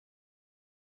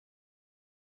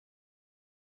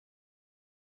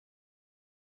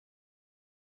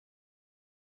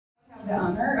the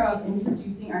honor of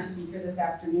introducing our speaker this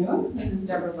afternoon. This is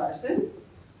Deborah Larsen.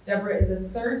 Deborah is a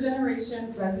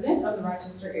third-generation resident of the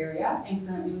Rochester area and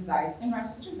currently resides in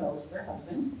Rochester Hills with her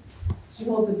husband. She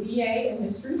holds a BA in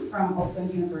history from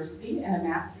Oakland University and a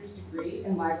master's degree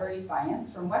in library science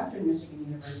from Western Michigan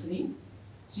University.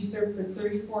 She served for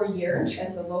 34 years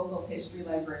as the local history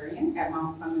librarian at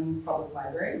Mount Clemens Public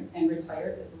Library and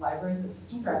retired as the library's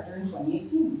assistant director in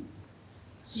 2018.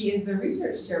 She is the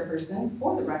research chairperson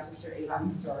for the Rochester-Avon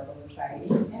Historical Society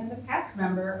and is a past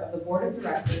member of the board of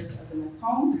directors of the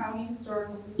Macomb County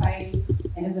Historical Society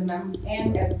and was a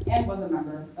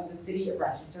member of the City of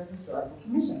Rochester Historical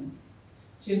Commission.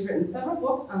 She has written several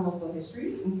books on local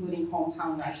history, including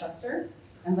Hometown Rochester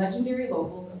and Legendary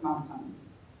Locals of Mount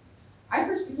Clemens. I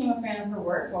first became a fan of her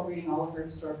work while reading all of her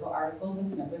historical articles and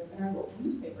snippets in our local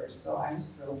newspapers, so I'm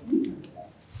just thrilled to meet her today.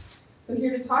 So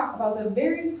here to talk about the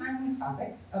very timely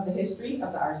topic of the history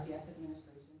of the RCS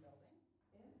administration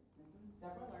building is Mrs.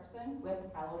 Deborah Larsen with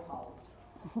Hallowed Halls.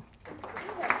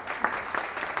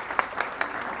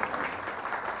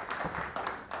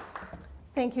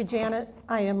 Thank you, Janet.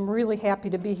 I am really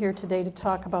happy to be here today to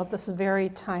talk about this very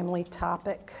timely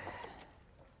topic.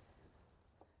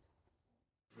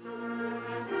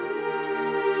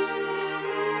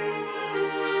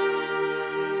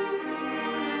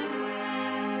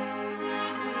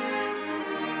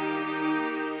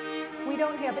 We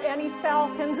don't have any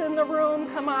falcons in the room,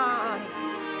 come on.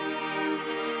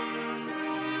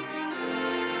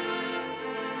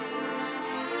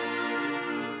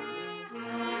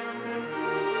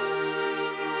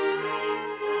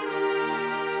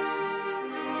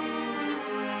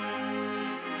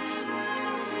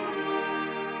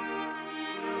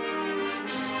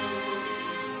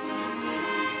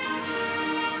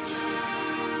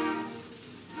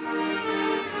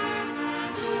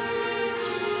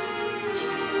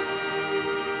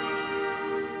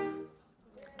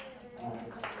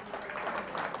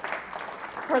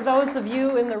 For those of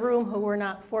you in the room who were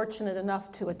not fortunate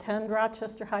enough to attend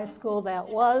Rochester High School, that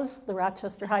was the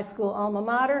Rochester High School alma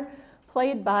mater,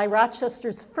 played by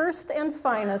Rochester's first and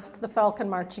finest, the Falcon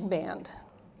Marching Band.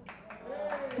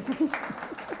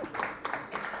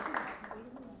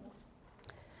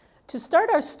 To start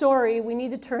our story, we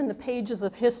need to turn the pages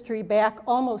of history back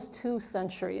almost 2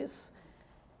 centuries.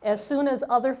 As soon as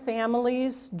other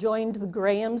families joined the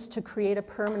Grahams to create a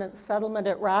permanent settlement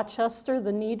at Rochester,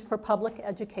 the need for public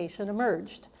education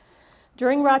emerged.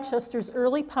 During Rochester's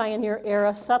early pioneer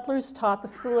era, settlers taught the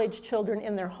school-age children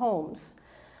in their homes.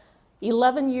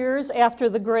 11 years after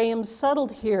the Grahams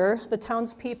settled here, the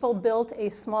townspeople built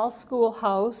a small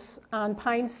schoolhouse on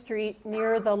Pine Street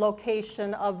near the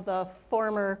location of the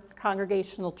former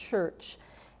Congregational Church,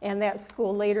 and that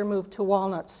school later moved to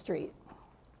Walnut Street.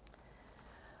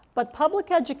 But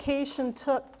public education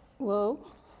took,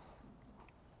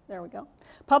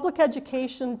 Public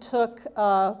education took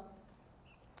a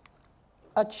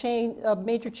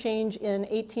major change in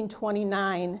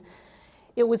 1829.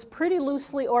 It was pretty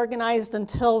loosely organized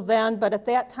until then, but at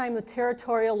that time the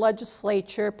territorial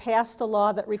legislature passed a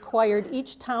law that required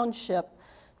each township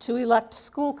to elect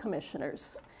school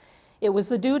commissioners. It was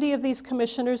the duty of these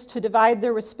commissioners to divide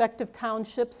their respective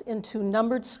townships into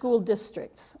numbered school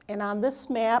districts. And on this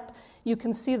map, you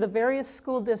can see the various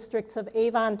school districts of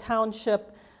Avon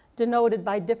Township denoted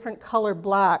by different color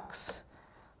blocks.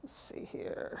 Let's see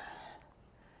here.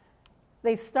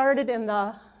 They started in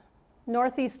the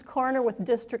northeast corner with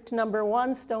district number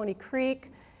 1, Stony Creek,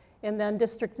 and then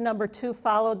district number 2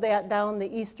 followed that down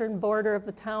the eastern border of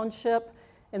the township.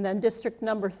 And then district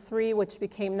number 3, which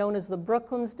became known as the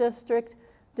Brooklands District,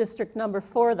 district number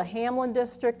 4, the Hamlin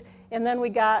District, and then we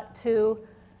got to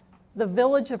the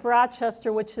village of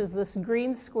Rochester, which is this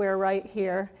green square right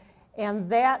here, and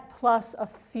that plus a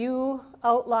few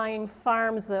outlying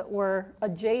farms that were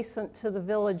adjacent to the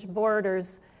village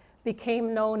borders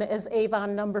became known as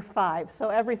Avon number 5. So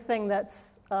everything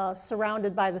that's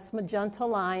surrounded by this magenta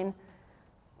line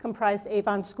comprised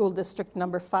Avon School District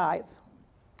number 5.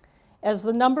 As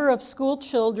the number of school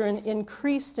children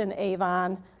increased in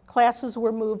Avon, classes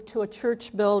were moved to a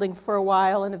church building for a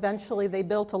while, and eventually they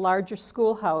built a larger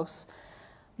schoolhouse.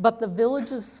 But the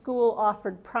village's school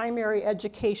offered primary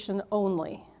education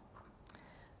only.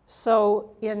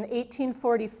 So in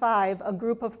 1845, a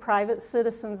group of private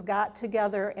citizens got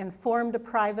together and formed a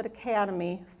private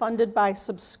academy funded by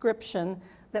subscription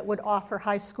that would offer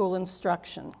high school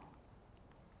instruction.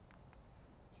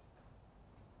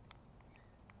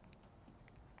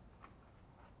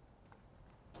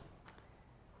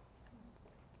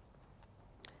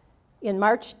 In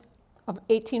March of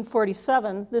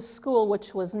 1847, this school,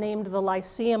 which was named the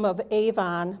Lyceum of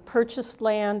Avon, purchased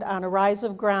land on a rise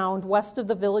of ground west of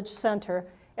the village center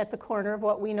at the corner of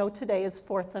what we know today as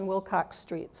 4th and Wilcox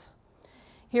Streets.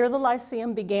 Here the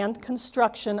Lyceum began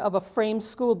construction of a frame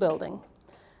school building.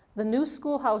 The new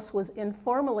schoolhouse was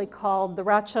informally called the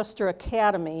Rochester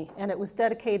Academy, and it was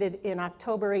dedicated in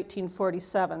October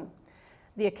 1847.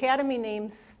 The academy name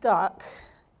stuck,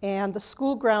 and the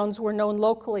school grounds were known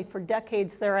locally for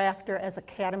decades thereafter as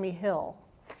Academy Hill.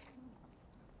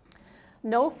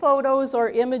 No photos or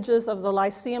images of the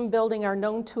Lyceum building are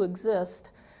known to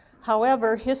exist.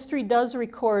 However, history does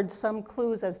record some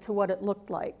clues as to what it looked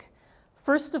like.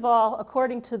 First of all,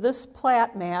 according to this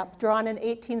plat map, drawn in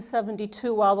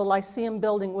 1872 while the Lyceum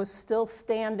building was still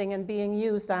standing and being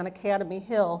used on Academy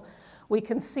Hill, we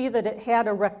can see that it had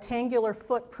a rectangular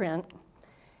footprint,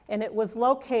 and it was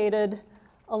located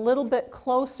a little bit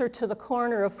closer to the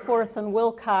corner of 4th and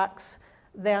Wilcox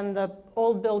than the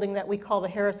old building that we call the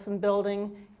Harrison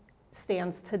Building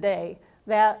stands today.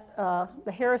 The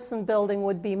Harrison Building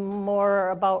would be more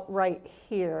about right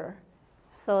here.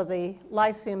 So the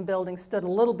Lyceum building stood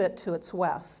a little bit to its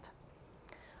west.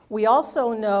 We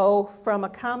also know from a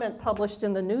comment published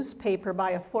in the newspaper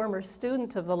by a former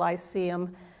student of the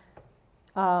Lyceum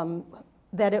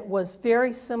that it was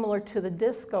very similar to the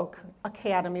Disco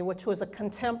Academy, which was a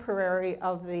contemporary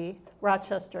of the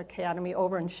Rochester Academy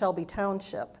over in Shelby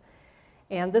Township.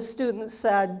 And this student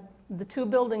said the two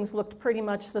buildings looked pretty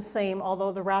much the same,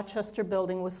 although the Rochester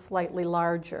building was slightly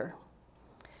larger.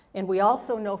 And we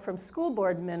also know from school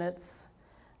board minutes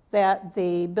that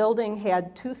the building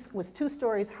was 2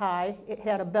 stories high, it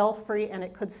had a belfry, and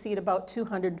it could seat about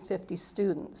 250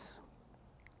 students.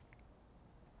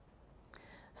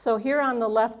 So here on the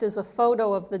left is a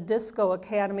photo of the Disco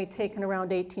Academy taken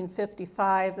around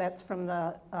 1855. That's from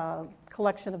the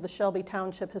collection of the Shelby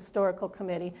Township Historical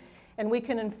Committee. And we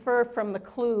can infer from the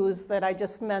clues that I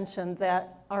just mentioned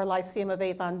that our Lyceum of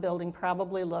Avon building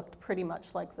probably looked pretty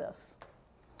much like this.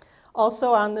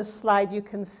 Also on this slide, you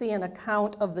can see an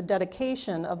account of the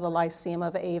dedication of the Lyceum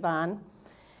of Avon.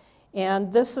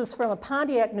 And this is from a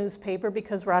Pontiac newspaper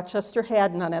because Rochester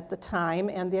had none at the time.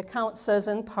 And the account says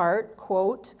in part,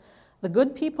 quote, "The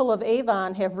good people of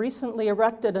Avon have recently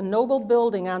erected a noble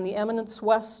building on the eminence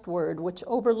westward, which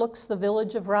overlooks the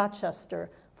village of Rochester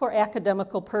for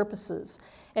academical purposes.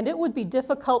 And it would be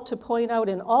difficult to point out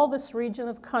in all this region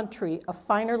of country a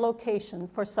finer location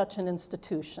for such an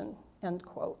institution," end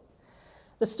quote.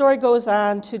 The story goes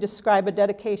on to describe a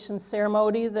dedication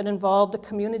ceremony that involved a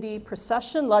community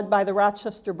procession led by the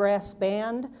Rochester Brass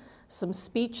Band, some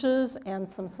speeches, and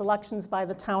some selections by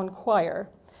the town choir.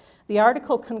 The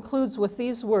article concludes with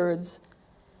these words,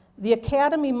 "The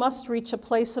Academy must reach a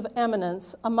place of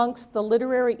eminence amongst the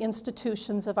literary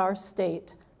institutions of our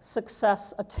state.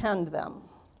 Success attend them."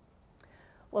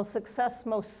 Well, success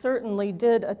most certainly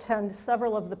did attend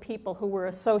several of the people who were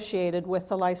associated with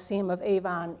the Lyceum of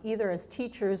Avon, either as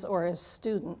teachers or as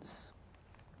students.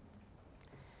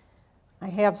 I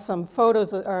have some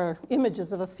photos or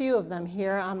images of a few of them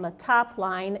here. On the top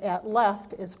line at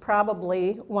left is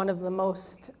probably one of the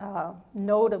most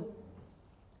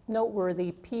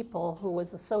noteworthy people who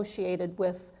was associated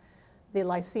with the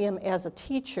Lyceum as a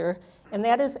teacher, and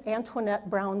that is Antoinette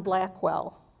Brown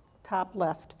Blackwell, top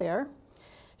left there.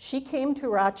 She came to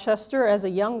Rochester as a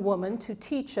young woman to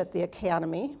teach at the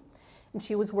academy, and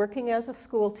she was working as a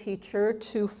school teacher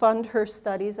to fund her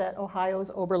studies at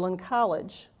Ohio's Oberlin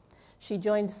College. She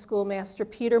joined schoolmaster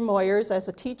Peter Moyers as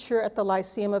a teacher at the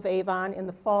Lyceum of Avon in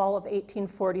the fall of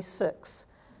 1846.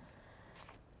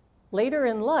 Later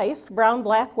in life, Brown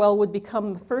Blackwell would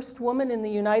become the first woman in the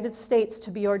United States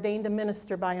to be ordained a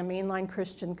minister by a mainline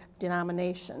Christian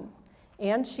denomination.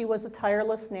 And she was a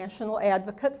tireless national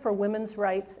advocate for women's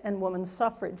rights and women's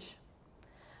suffrage.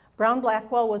 Brown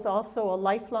Blackwell was also a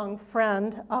lifelong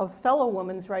friend of fellow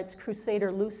women's rights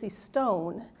crusader Lucy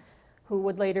Stone, who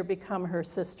would later become her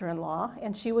sister-in-law,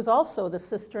 and she was also the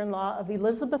sister-in-law of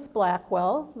Elizabeth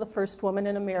Blackwell, the first woman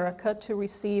in America to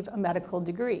receive a medical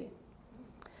degree.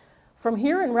 From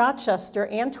here in Rochester,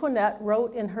 Antoinette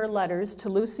wrote in her letters to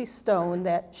Lucy Stone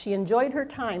that she enjoyed her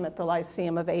time at the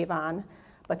Lyceum of Avon,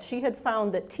 but she had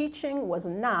found that teaching was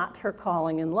not her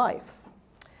calling in life.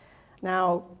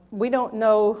 Now, we don't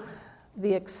know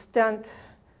the extent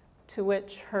to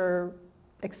which her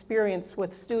experience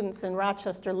with students in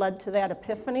Rochester led to that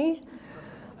epiphany,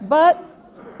 but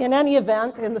in any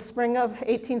event, in the spring of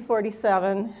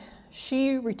 1847,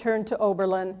 she returned to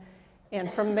Oberlin,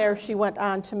 and from there she went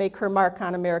on to make her mark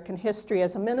on American history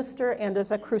as a minister and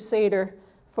as a crusader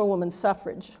for women's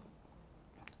suffrage.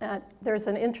 There's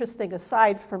an interesting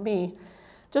aside for me.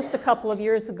 Just a couple of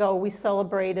years ago, we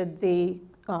celebrated the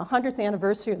 100th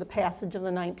anniversary of the passage of the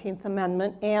 19th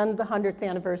Amendment and the 100th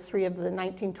anniversary of the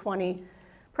 1920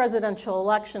 presidential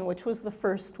election, which was the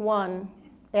first one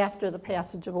after the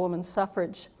passage of women's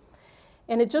suffrage.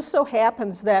 And it just so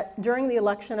happens that during the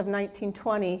election of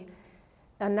 1920,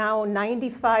 a now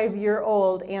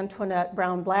 95-year-old Antoinette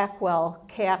Brown Blackwell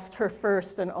cast her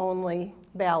first and only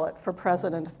ballot for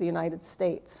President of the United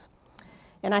States.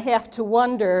 And I have to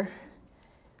wonder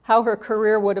how her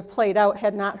career would have played out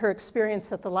had not her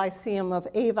experience at the Lyceum of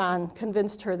Avon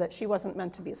convinced her that she wasn't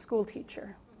meant to be a school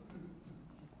teacher.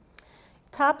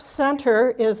 Top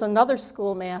center is another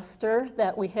schoolmaster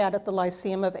that we had at the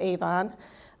Lyceum of Avon.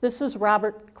 This is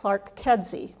Robert Clark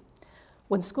Kedzie.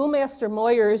 When Schoolmaster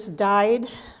Moyers died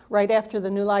right after the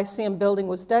new Lyceum building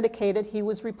was dedicated, he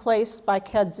was replaced by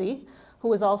Kedzie, who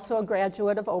was also a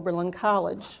graduate of Oberlin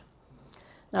College.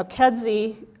 Now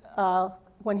Kedzie,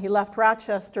 when he left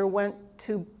Rochester, went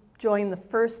to join the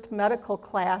first medical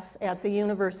class at the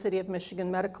University of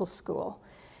Michigan Medical School.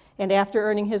 And after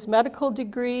earning his medical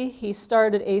degree, he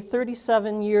started a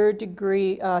 37-year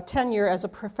degree tenure as a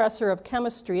professor of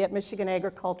chemistry at Michigan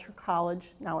Agricultural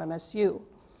College, now MSU.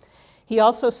 He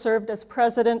also served as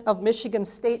president of Michigan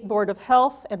State Board of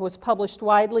Health and was published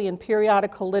widely in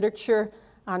periodical literature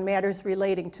on matters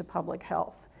relating to public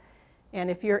health. And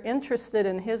if you're interested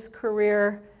in his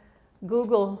career,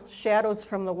 Google Shadows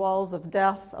from the Walls of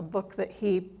Death, a book that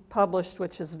he published,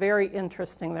 which is very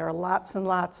interesting. There are lots and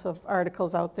lots of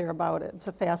articles out there about it. It's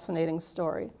a fascinating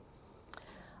story.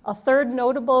 A third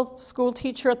notable school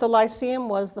teacher at the Lyceum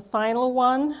was the final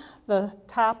one, the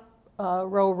top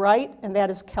row right, and that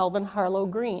is Calvin Harlow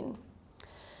Green.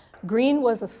 Green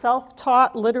was a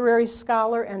self-taught literary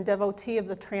scholar and devotee of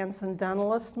the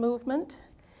Transcendentalist movement,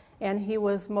 and he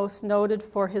was most noted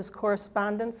for his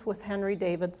correspondence with Henry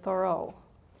David Thoreau,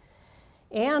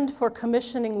 and for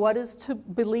commissioning what is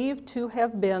believed to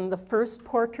have been the first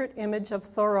portrait image of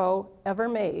Thoreau ever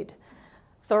made.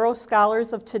 Thoreau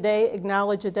scholars of today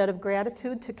acknowledge a debt of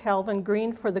gratitude to Calvin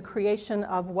Green for the creation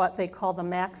of what they call the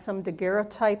Maxim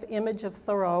daguerreotype image of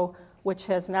Thoreau, which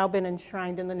has now been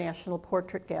enshrined in the National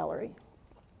Portrait Gallery.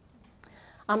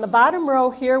 On the bottom row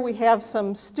here, we have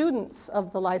some students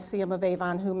of the Lyceum of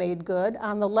Avon who made good.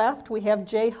 On the left, we have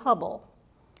J. Hubble.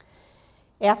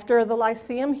 After the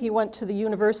Lyceum, he went to the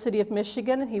University of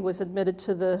Michigan. He was admitted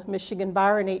to the Michigan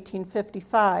Bar in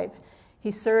 1855. He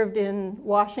served in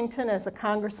Washington as a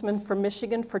congressman for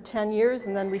Michigan for 10 years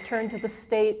and then returned to the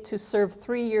state to serve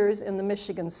 3 years in the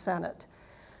Michigan Senate.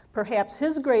 Perhaps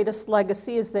his greatest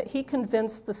legacy is that he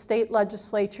convinced the state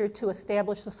legislature to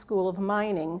establish a school of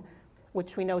mining,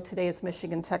 which we know today is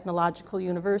Michigan Technological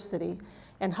University,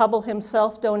 and Hubble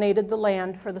himself donated the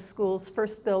land for the school's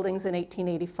first buildings in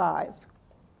 1885.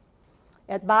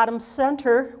 At bottom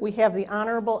center, we have the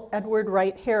Honorable Edward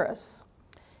Wright Harris.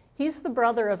 He's the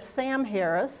brother of Sam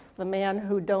Harris, the man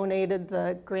who donated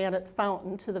the granite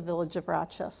fountain to the village of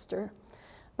Rochester.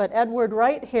 But Edward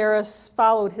Wright Harris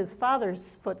followed his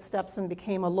father's footsteps and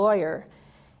became a lawyer.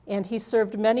 And he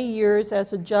served many years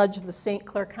as a judge of the St.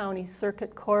 Clair County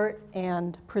Circuit Court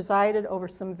and presided over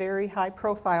some very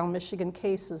high-profile Michigan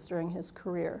cases during his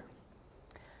career.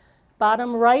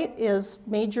 Bottom right is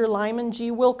Major Lyman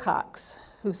G. Wilcox,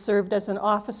 who served as an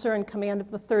officer in command of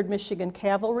the 3rd Michigan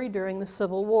Cavalry during the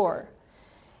Civil War.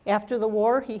 After the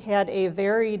war, he had a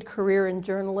varied career in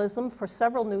journalism for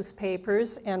several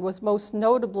newspapers and was most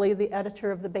notably the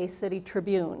editor of the Bay City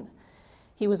Tribune.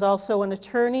 He was also an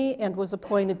attorney and was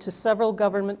appointed to several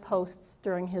government posts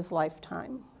during his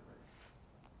lifetime.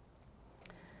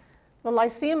 The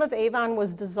Lyceum of Avon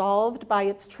was dissolved by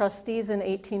its trustees in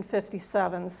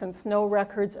 1857. Since no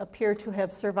records appear to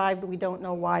have survived, we don't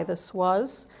know why this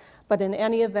was. But in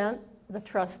any event, the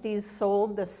trustees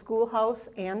sold the schoolhouse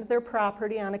and their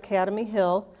property on Academy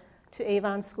Hill to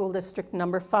Avon School District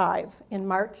Number 5 in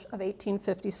March of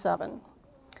 1857.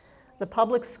 The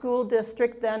public school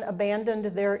district then abandoned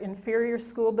their inferior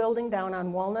school building down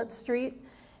on Walnut Street,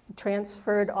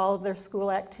 transferred all of their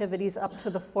school activities up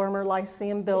to the former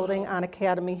Lyceum building on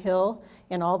Academy Hill,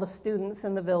 and all the students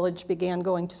in the village began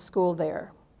going to school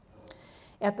there.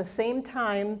 At the same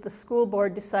time, the school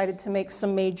board decided to make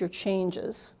some major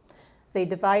changes. They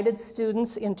divided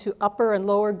students into upper and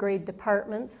lower grade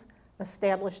departments,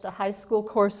 established a high school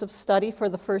course of study for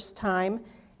the first time,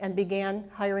 and began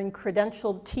hiring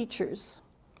credentialed teachers.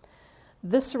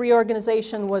 This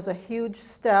reorganization was a huge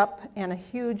step and a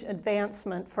huge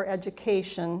advancement for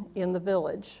education in the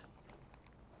village.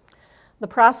 The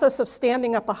process of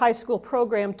standing up a high school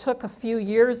program took a few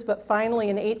years, but finally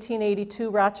in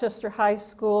 1882, Rochester High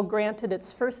School granted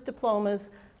its first diplomas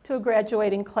to a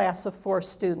graduating class of 4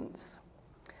 students.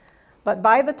 But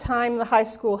by the time the high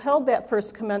school held that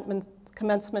first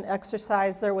commencement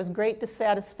exercise, there was great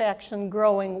dissatisfaction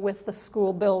growing with the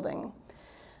school building.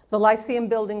 The Lyceum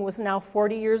building was now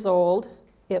 40 years old.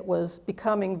 It was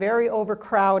becoming very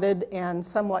overcrowded and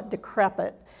somewhat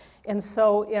decrepit. And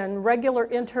so in regular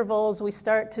intervals, we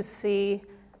start to see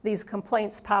these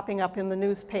complaints popping up in the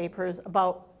newspapers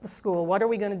about the school. What are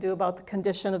we going to do about the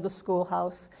condition of the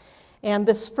schoolhouse? And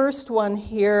this first one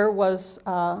here was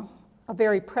a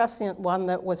very prescient one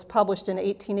that was published in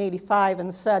 1885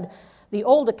 and said, "The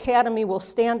old academy will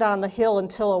stand on the hill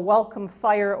until a welcome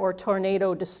fire or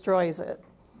tornado destroys it."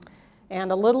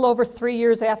 And a little over 3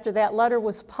 years after that letter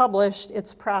was published,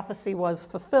 its prophecy was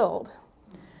fulfilled.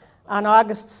 On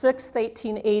August 6,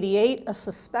 1888, a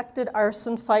suspected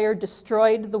arson fire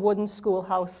destroyed the wooden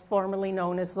schoolhouse formerly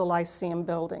known as the Lyceum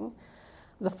building.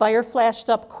 The fire flashed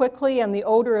up quickly and the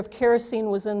odor of kerosene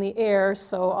was in the air,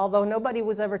 so although nobody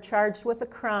was ever charged with a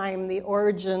crime, the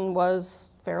origin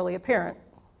was fairly apparent.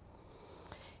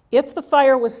 If the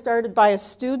fire was started by a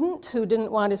student who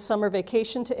didn't want his summer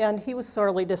vacation to end, he was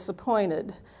sorely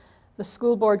disappointed. The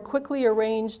school board quickly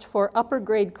arranged for upper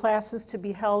grade classes to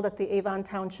be held at the Avon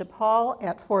Township Hall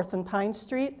at 4th and Pine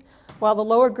Street, while the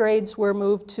lower grades were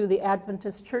moved to the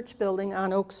Adventist Church building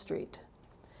on Oak Street.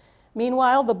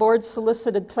 Meanwhile, the board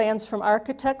solicited plans from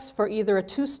architects for either a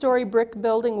 2-story brick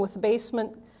building with a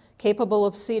basement capable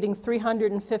of seating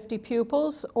 350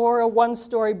 pupils or a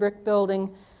 1-story brick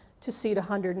building to seat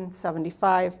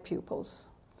 175 pupils.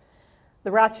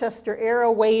 The Rochester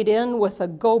era weighed in with a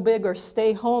 "Go Big or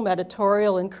Stay Home"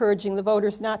 editorial encouraging the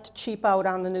voters not to cheap out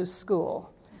on the new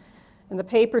school. And the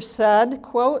paper said,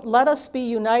 quote, "Let us be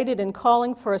united in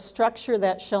calling for a structure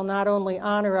that shall not only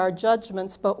honor our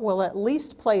judgments, but will at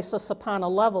least place us upon a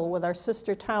level with our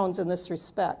sister towns in this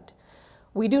respect.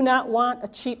 We do not want a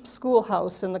cheap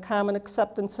schoolhouse in the common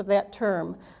acceptance of that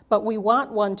term, but we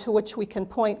want one to which we can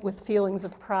point with feelings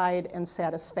of pride and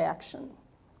satisfaction."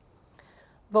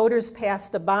 Voters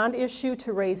passed a bond issue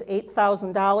to raise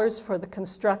 $8,000 for the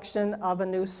construction of a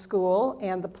new school,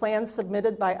 and the plan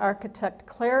submitted by architect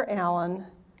Claire Allen,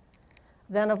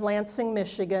 then of Lansing,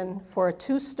 Michigan, for a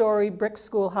 2-story brick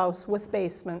schoolhouse with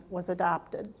basement was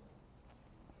adopted.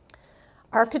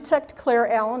 Architect Claire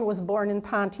Allen was born in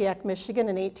Pontiac, Michigan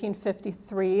in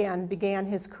 1853 and began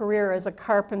his career as a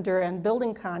carpenter and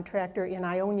building contractor in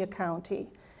Ionia County.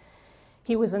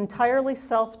 He was entirely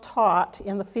self-taught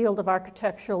in the field of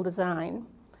architectural design.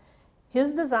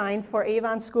 His design for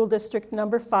Avon School District No.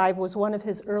 5 was one of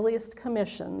his earliest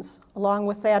commissions, along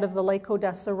with that of the Lake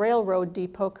Odessa Railroad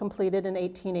Depot completed in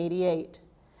 1888.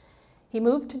 He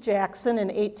moved to Jackson in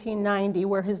 1890,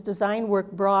 where his design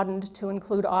work broadened to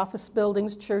include office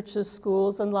buildings, churches,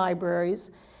 schools, and libraries,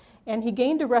 and he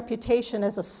gained a reputation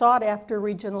as a sought-after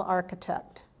regional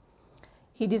architect.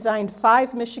 He designed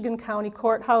 5 Michigan County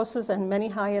courthouses and many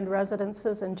high-end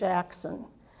residences in Jackson.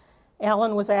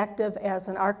 Allen was active as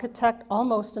an architect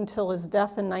almost until his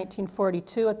death in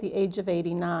 1942 at the age of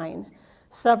 89.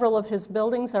 Several of his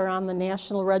buildings are on the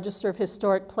National Register of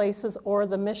Historic Places or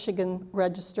the Michigan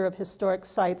Register of Historic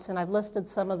Sites, and I've listed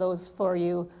some of those for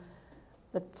you.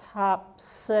 The top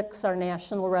 6 are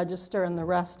National Register and the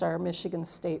rest are Michigan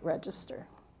State Register.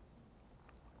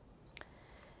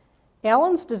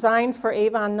 Allen's design for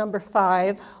Avon No.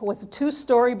 5 was a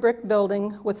 2-story brick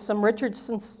building with some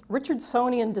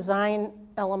Richardsonian design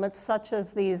elements such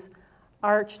as these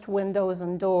arched windows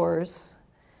and doors.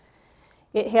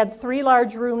 It had 3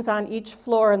 large rooms on each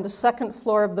floor, and the second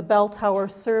floor of the bell tower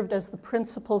served as the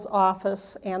principal's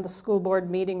office and the school board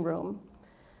meeting room.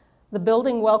 The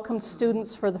building welcomed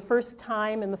students for the first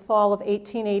time in the fall of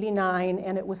 1889,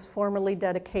 and it was formally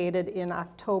dedicated in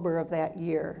October of that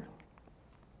year.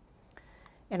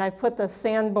 And I put the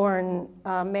Sanborn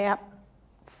map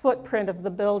footprint of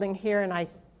the building here, and I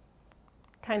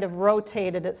kind of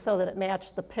rotated it so that it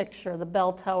matched the picture, the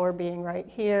bell tower being right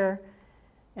here,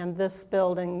 and this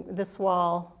building, this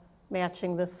wall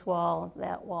matching this wall,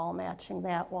 that wall matching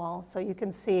that wall. So you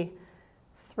can see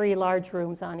 3 large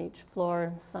rooms on each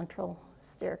floor, central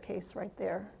staircase right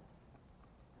there.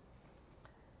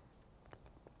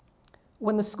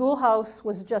 When the schoolhouse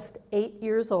was just 8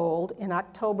 years old, in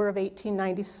October of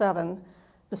 1897,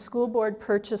 the school board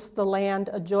purchased the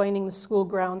land adjoining the school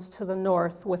grounds to the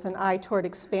north with an eye toward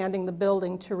expanding the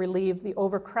building to relieve the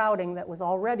overcrowding that was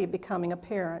already becoming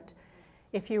apparent.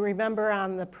 If you remember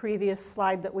on the previous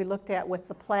slide that we looked at with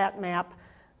the plat map,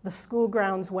 the school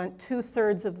grounds went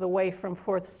 2/3 of the way from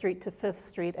 4th Street to 5th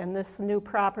Street, and this new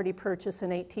property purchase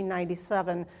in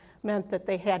 1897 meant that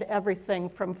they had everything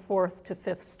from 4th to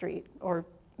 5th Street, or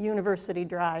University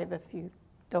Drive if you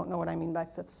don't know what I mean by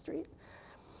 5th Street.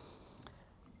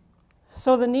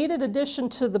 So the needed addition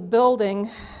to the building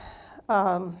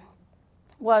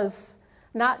was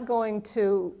not going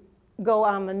to go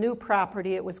on the new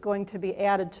property. It was going to be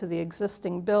added to the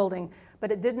existing building,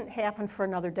 but it didn't happen for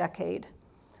another decade.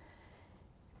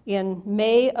 In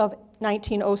May of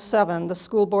 1907, the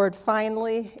school board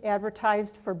finally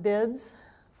advertised for bids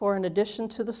for an addition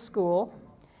to the school,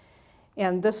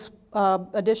 and this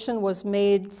addition was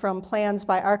made from plans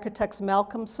by architects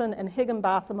Malcolmson and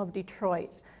Higginbotham of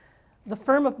Detroit. The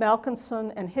firm of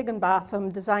Malcolmson and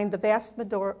Higginbotham designed the vast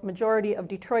majority of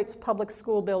Detroit's public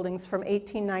school buildings from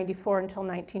 1894 until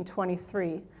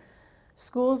 1923.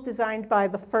 Schools designed by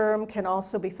the firm can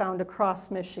also be found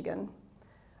across Michigan.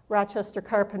 Rochester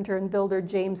carpenter and builder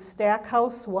James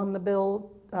Stackhouse won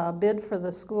the bid for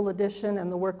the school addition,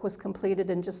 and the work was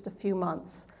completed in just a few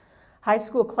months. High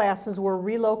school classes were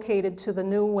relocated to the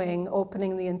new wing,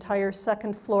 opening the entire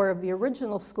second floor of the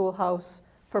original schoolhouse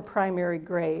for primary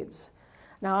grades.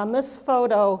 Now on this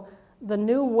photo, the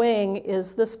new wing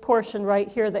is this portion right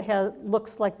here that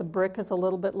looks like the brick is a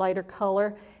little bit lighter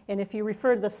color. And if you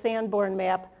refer to the Sanborn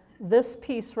map, this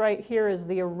piece right here is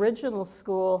the original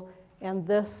school, and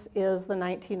this is the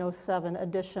 1907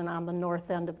 addition on the north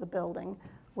end of the building,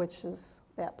 which is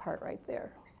that part right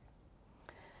there.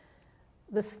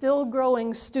 The still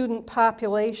growing student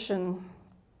population,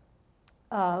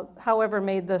 however,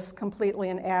 made this completely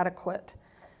inadequate.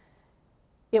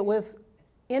 It was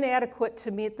inadequate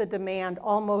to meet the demand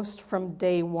almost from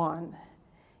day one.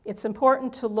 It's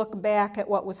important to look back at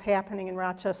what was happening in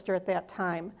Rochester at that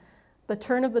time. The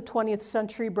turn of the 20th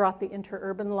century brought the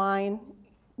interurban line,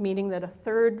 meaning that a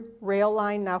third rail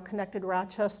line now connected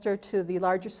Rochester to the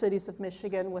larger cities of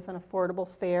Michigan with an affordable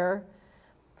fare.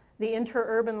 The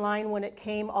interurban line, when it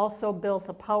came, also built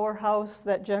a powerhouse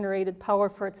that generated power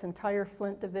for its entire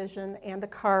Flint division and a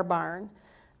car barn.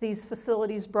 These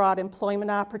facilities brought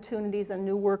employment opportunities and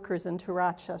new workers into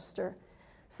Rochester.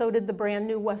 So did the brand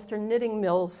new Western Knitting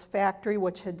Mills factory,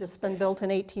 which had just been built in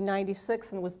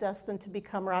 1896 and was destined to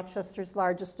become Rochester's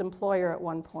largest employer at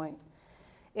one point.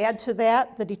 Add to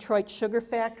that the Detroit Sugar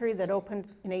Factory that opened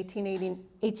in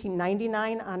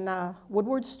 1899 on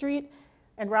Woodward Street,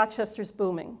 and Rochester's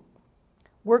booming.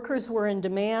 Workers were in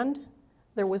demand,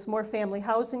 there was more family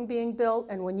housing being built,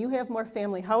 and when you have more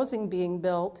family housing being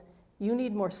built, you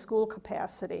need more school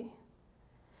capacity.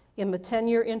 In the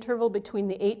 10-year interval between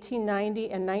the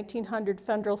 1890 and 1900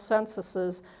 federal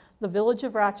censuses, the village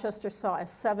of Rochester saw a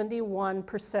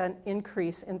 71%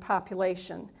 increase in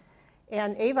population.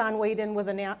 And Avon weighed in with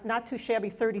a not too shabby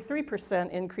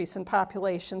 33% increase in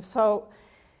population. So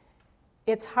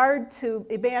it's hard to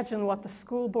imagine what the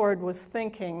school board was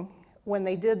thinking when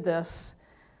they did this,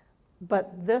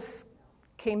 but this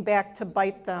came back to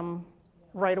bite them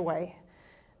right away,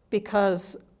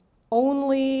 because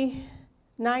only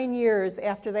 9 years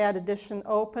after that addition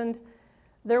opened,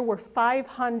 there were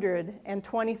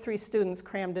 523 students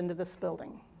crammed into this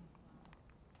building.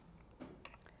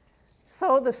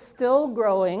 So the still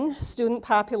growing student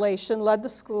population led the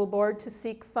school board to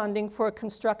seek funding for a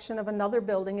construction of another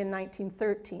building in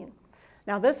 1913.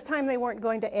 Now this time they weren't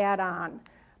going to add on,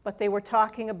 but they were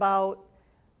talking about,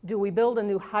 do we build a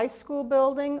new high school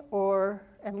building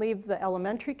and leave the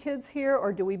elementary kids here,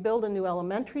 or do we build a new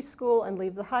elementary school and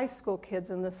leave the high school kids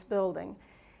in this building?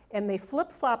 And they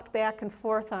flip-flopped back and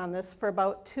forth on this for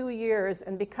about 2 years,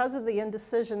 and because of the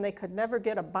indecision, they could never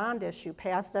get a bond issue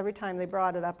passed. Every time they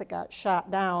brought it up, it got shot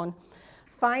down.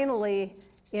 Finally,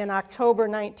 in October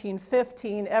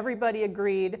 1915, everybody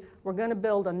agreed, we're going to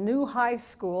build a new high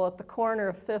school at the corner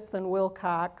of 5th and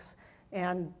Wilcox,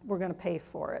 and we're going to pay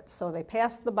for it. So they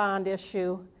passed the bond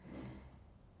issue,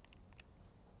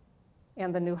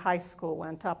 and the new high school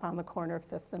went up on the corner of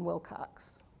 5th and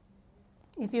Wilcox.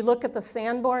 If you look at the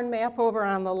Sanborn map over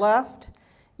on the left,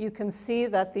 you can see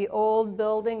that the old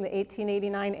building, the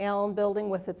 1889 Allen building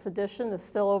with its addition, is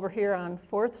still over here on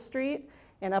 4th Street,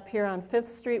 and up here on 5th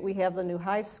Street we have the new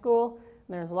high school,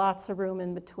 and there's lots of room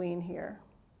in between here.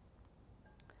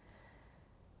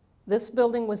 This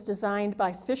building was designed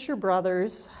by Fisher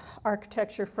Brothers,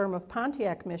 architecture firm of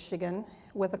Pontiac, Michigan,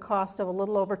 with a cost of a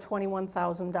little over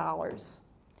 $21,000.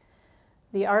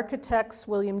 The architects,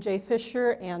 William J.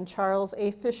 Fisher and Charles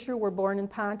A. Fisher, were born in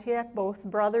Pontiac. Both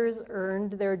brothers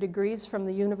earned their degrees from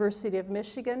the University of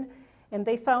Michigan, and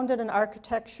they founded an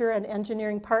architecture and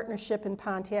engineering partnership in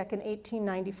Pontiac in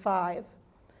 1895.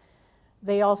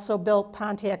 They also built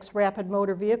Pontiac's Rapid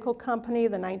Motor Vehicle Company,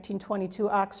 the 1922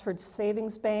 Oxford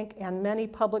Savings Bank, and many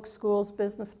public schools,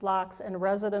 business blocks, and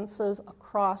residences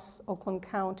across Oakland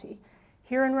County.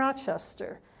 Here in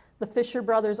Rochester, The Fisher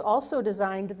brothers also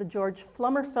designed the George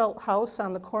Flummerfelt House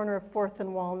on the corner of 4th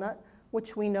and Walnut,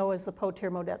 which we know as the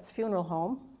Potier-Modette's funeral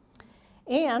home.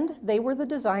 And they were the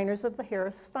designers of the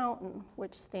Harris Fountain,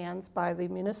 which stands by the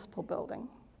municipal building.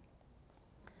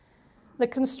 The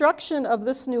construction of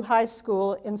this new high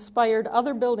school inspired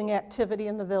other building activity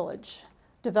in the village.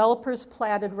 Developers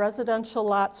platted residential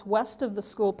lots west of the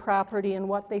school property in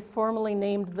what they formally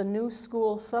named the New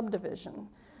School Subdivision.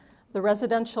 The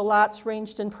residential lots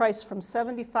ranged in price from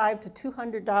 $75 to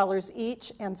 $200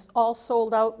 each and all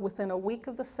sold out within a week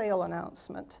of the sale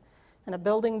announcement. And a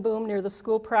building boom near the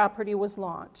school property was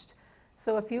launched.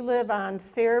 So if you live on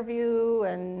Fairview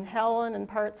and Helen and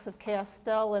parts of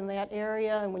Castell in that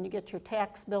area, and when you get your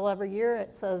tax bill every year,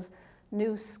 it says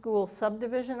New School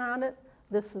Subdivision on it,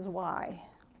 this is why.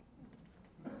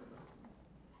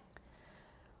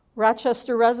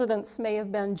 Rochester residents may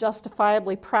have been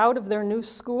justifiably proud of their new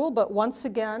school, but once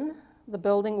again, the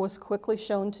building was quickly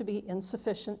shown to be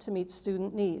insufficient to meet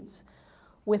student needs.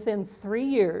 Within 3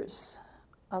 years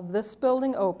of this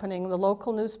building opening, the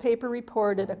local newspaper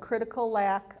reported a critical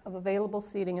lack of available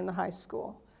seating in the high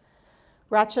school.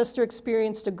 Rochester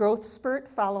experienced a growth spurt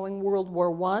following World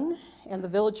War I, and the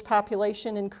village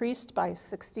population increased by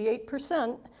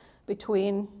 68%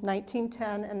 between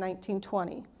 1910 and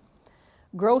 1920.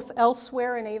 Growth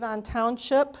elsewhere in Avon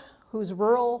Township, whose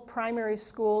rural primary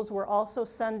schools were also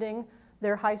sending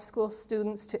their high school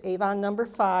students to Avon No.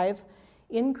 5,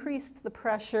 increased the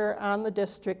pressure on the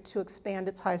district to expand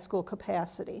its high school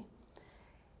capacity.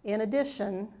 In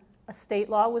addition, a state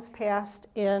law was passed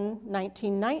in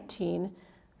 1919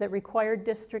 that required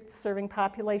districts serving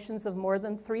populations of more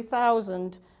than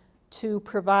 3,000 to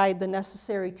provide the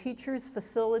necessary teachers,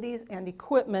 facilities, and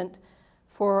equipment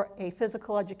for a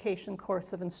physical education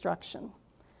course of instruction.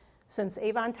 Since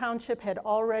Avon Township had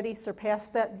already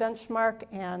surpassed that benchmark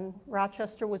and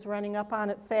Rochester was running up on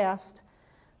it fast,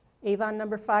 Avon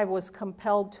No. 5 was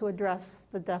compelled to address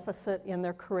the deficit in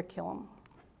their curriculum.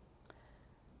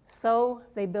 So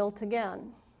they built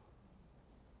again.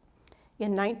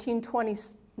 In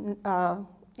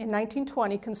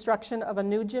 1920, construction of a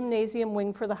new gymnasium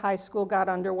wing for the high school got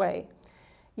underway.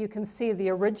 You can see the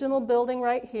original building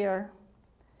right here.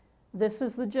 This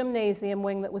is the gymnasium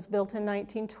wing that was built in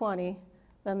 1920.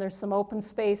 Then there's some open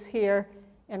space here,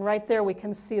 and right there we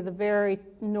can see the very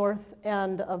north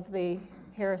end of the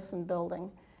Harrison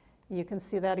building. You can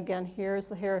see that again. Here is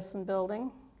the Harrison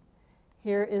building.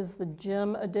 Here is the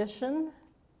gym addition,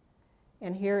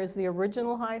 and here is the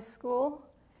original high school.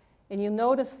 And you'll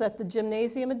notice that the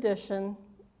gymnasium addition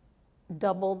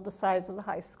doubled the size of the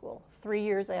high school 3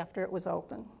 years after it was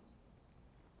open.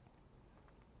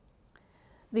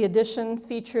 The addition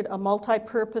featured a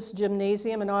multi-purpose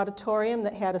gymnasium and auditorium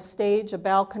that had a stage, a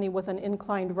balcony with an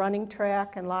inclined running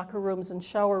track, and locker rooms and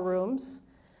shower rooms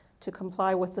to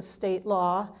comply with the state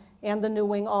law, and the new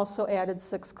wing also added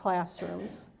 6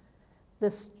 classrooms.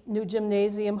 This new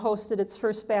gymnasium hosted its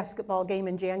first basketball game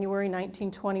in January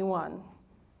 1921,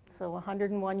 so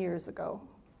 101 years ago.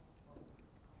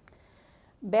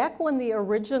 Back when the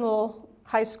original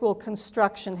high school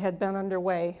construction had been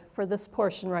underway for this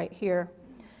portion right here,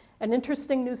 an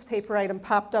interesting newspaper item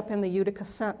popped up in the Utica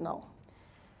Sentinel.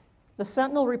 The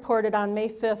Sentinel reported on May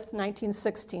 5th,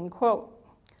 1916, quote,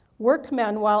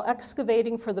 "Workmen, while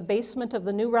excavating for the basement of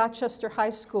the new Rochester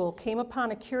High School, came upon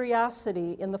a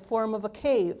curiosity in the form of a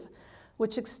cave,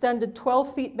 which extended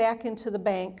 12 feet back into the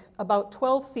bank, about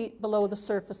 12 feet below the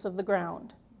surface of the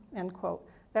ground," end quote.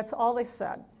 That's all they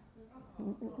said.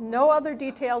 No other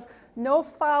details, no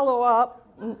follow-up,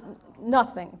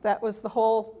 nothing. That was the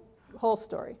whole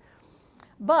story.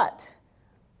 But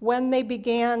when they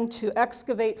began to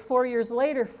excavate 4 years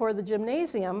later for the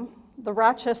gymnasium, the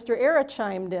Rochester era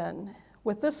chimed in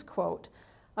with this quote,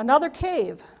 "Another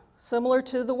cave, similar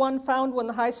to the one found when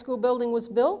the high school building was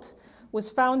built,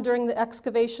 was found during the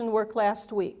excavation work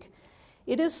last week.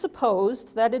 It is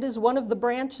supposed that it is one of the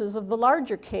branches of the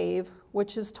larger cave,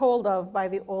 which is told of by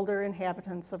the older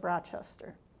inhabitants of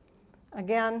Rochester."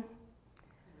 Again,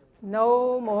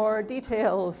 no more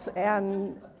details,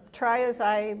 and try as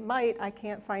I might, I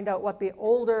can't find out what the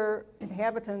older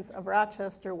inhabitants of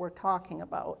Rochester were talking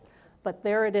about. But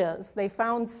there it is. They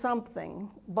found something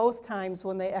both times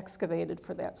when they excavated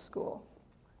for that school.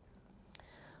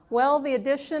 Well, the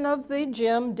addition of the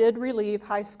gym did relieve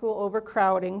high school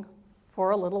overcrowding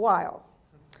for a little while.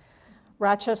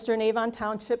 Rochester and Avon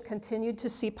Township continued to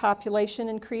see population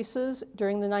increases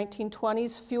during the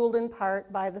 1920s, fueled in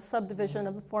part by the subdivision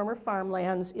of the former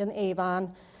farmlands in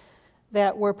Avon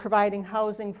that were providing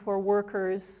housing for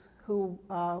workers who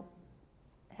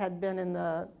had been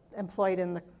employed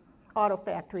in the auto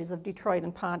factories of Detroit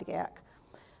and Pontiac.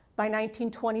 By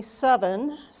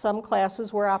 1927, some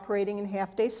classes were operating in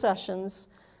half-day sessions,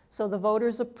 so the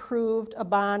voters approved a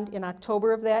bond in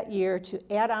October of that year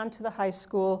to add on to the high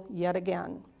school yet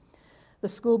again. The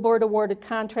school board awarded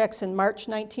contracts in March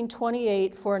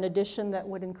 1928 for an addition that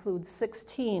would include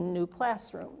 16 new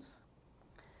classrooms.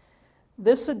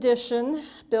 This addition,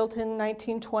 built in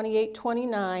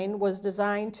 1928-29, was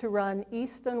designed to run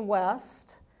east and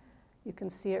west. You can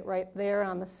see it right there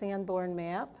on the Sanborn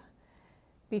map,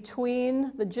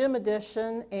 between the gym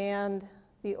addition and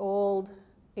the old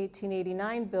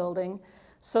 1889 building,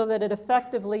 so that it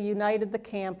effectively united the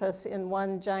campus in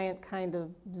one giant kind of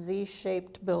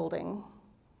Z-shaped building.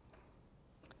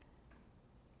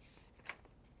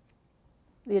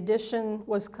 The addition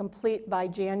was complete by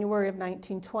January of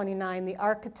 1929. The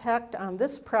architect on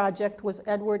this project was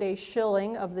Edward A.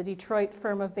 Schilling of the Detroit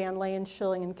firm of Van Leyen,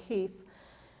 Schilling and Keith.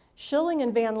 Schilling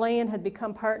and Van Leyen had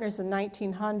become partners in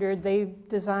 1900. They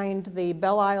designed the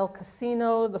Belle Isle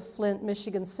Casino, the Flint,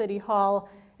 Michigan City Hall,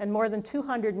 and more than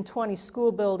 220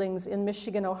 school buildings in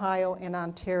Michigan, Ohio, and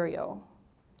Ontario.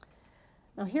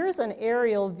 Now here's an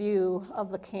aerial view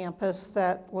of the campus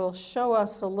that will show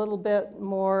us a little bit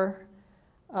more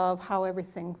of how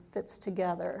everything fits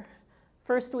together.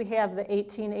 First, we have the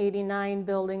 1889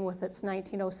 building with its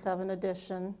 1907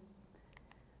 addition.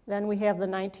 Then we have the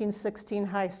 1916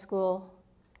 high school,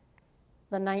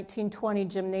 the 1920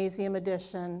 gymnasium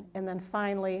addition, and then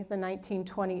finally the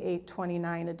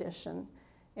 1928-29 addition.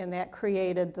 And that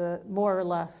created more or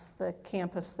less the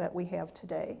campus that we have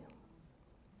today.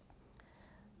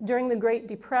 During the Great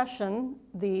Depression,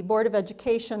 the Board of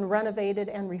Education renovated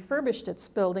and refurbished its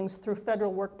buildings through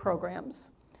federal work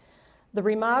programs. The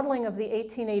remodeling of the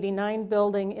 1889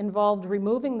 building involved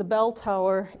removing the bell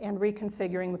tower and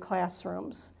reconfiguring the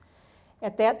classrooms.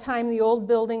 At that time, the old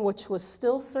building, which was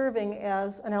still serving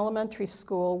as an elementary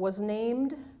school, was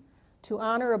named to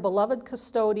honor a beloved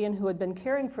custodian who had been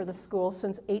caring for the school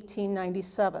since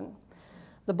 1897.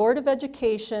 The Board of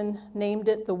Education named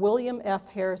it the William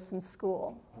F. Harrison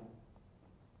School.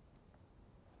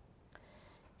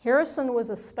 Harrison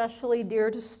was especially dear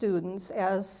to students,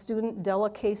 as student Della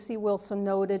Casey Wilson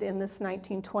noted in this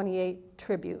 1928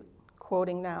 tribute,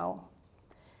 quoting now,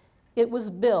 "It was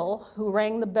Bill who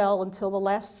rang the bell until the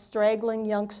last straggling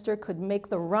youngster could make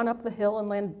the run up the hill and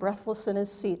land breathless in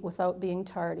his seat without being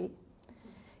tardy.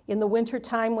 In the winter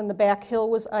time when the back hill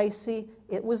was icy,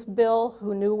 it was Bill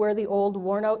who knew where the old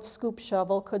worn-out scoop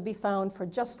shovel could be found for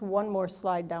just one more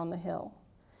slide down the hill.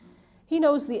 He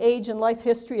knows the age and life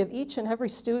history of each and every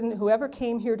student who ever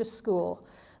came here to school.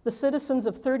 The citizens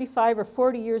of 35 or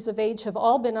 40 years of age have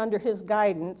all been under his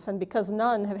guidance, and because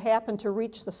none have happened to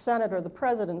reach the Senate or the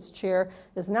President's chair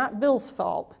is not Bill's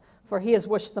fault, for he has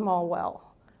wished them all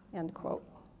well." End quote.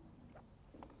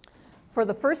 For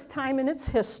the first time in its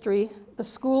history, the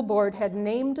school board had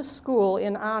named a school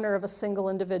in honor of a single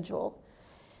individual.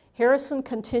 Harrison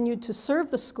continued to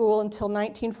serve the school until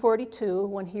 1942,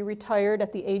 when he retired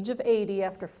at the age of 80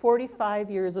 after 45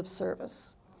 years of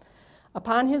service.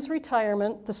 Upon his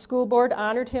retirement, the school board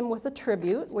honored him with a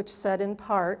tribute, which said in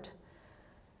part,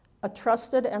 "A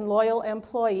trusted and loyal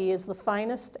employee is the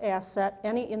finest asset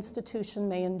any institution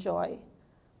may enjoy.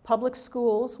 Public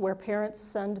schools, where parents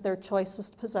send their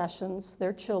choicest possessions,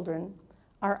 their children,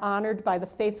 are honored by the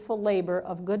faithful labor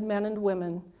of good men and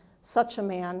women. Such a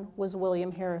man was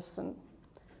William Harrison."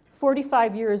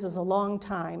 45 years is a long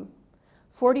time.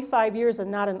 45 years and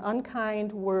not an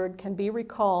unkind word can be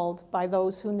recalled by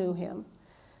those who knew him.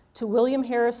 To William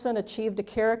Harrison achieved a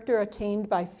character attained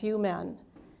by few men.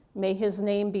 May his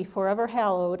name be forever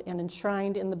hallowed and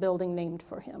enshrined in the building named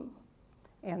for him.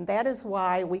 And that is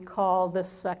why we call this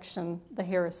section the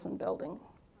Harrison Building.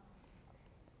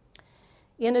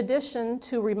 In addition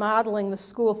to remodeling the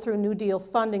school through New Deal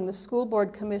funding, the school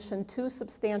board commissioned 2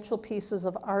 substantial pieces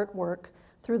of artwork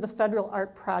through the Federal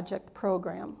Art Project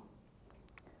program.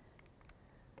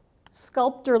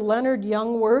 Sculptor Leonard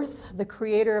Youngworth, the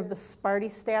creator of the Sparty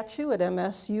statue at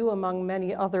MSU, among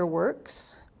many other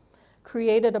works,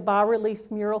 created a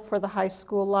bas-relief mural for the high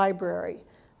school library.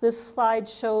 This slide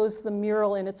shows the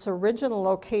mural in its original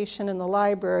location in the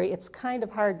library. It's kind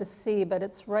of hard to see, but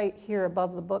it's right here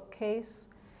above the bookcase,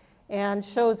 and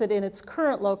shows it in its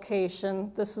current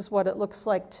location. This is what it looks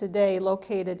like today,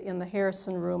 located in the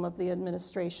Harrison Room of the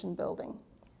administration building.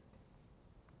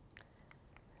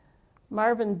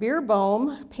 Marvin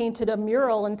Bierbaum painted a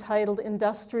mural entitled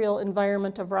 "Industrial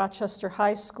Environment of Rochester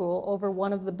High School" over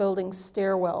one of the building's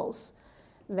stairwells.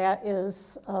 That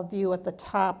is a view at the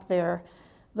top there.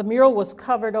 The mural was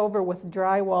covered over with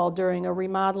drywall during a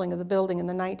remodeling of the building in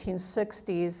the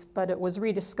 1960s, but it was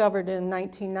rediscovered in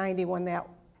 1990 when that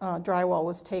drywall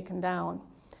was taken down,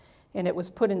 and it was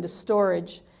put into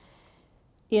storage.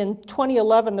 In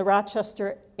 2011, the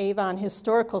Rochester-Avon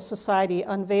Historical Society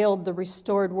unveiled the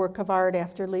restored work of art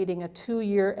after leading a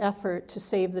 2-year effort to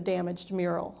save the damaged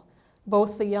mural.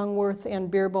 Both the Youngworth and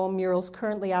Beerbohm murals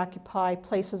currently occupy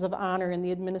places of honor in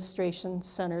the Administration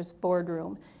Center's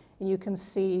boardroom. And you can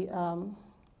see on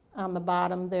the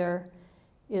bottom there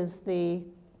is the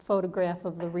photograph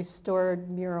of the restored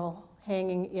mural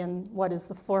hanging in what is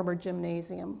the former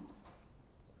gymnasium.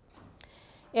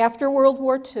 After World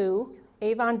War II,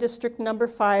 Avon District Number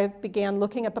 5 began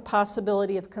looking at the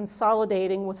possibility of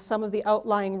consolidating with some of the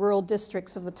outlying rural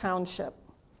districts of the township.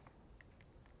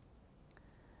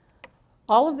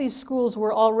 All of these schools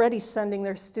were already sending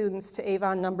their students to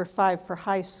Avon Number 5 for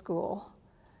high school.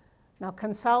 Now,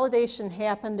 consolidation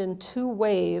happened in 2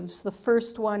 waves, the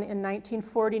first one in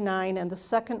 1949 and the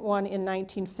second one in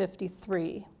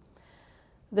 1953.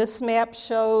 This map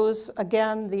shows,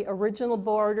 again, the original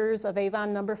borders of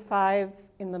Avon Number 5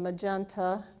 in the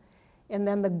magenta, and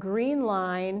then the green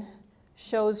line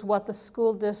shows what the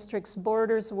school district's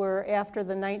borders were after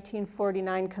the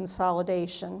 1949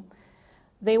 consolidation.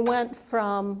 They went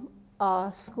from a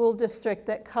school district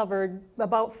that covered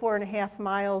about 4.5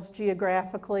 miles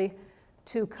geographically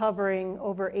to covering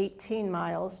over 18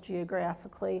 miles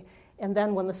geographically. And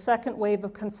then when the second wave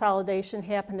of consolidation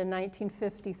happened in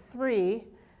 1953,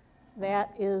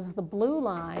 that is the blue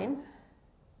line,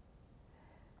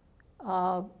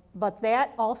 but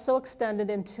that also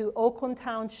extended into Oakland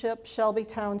Township, Shelby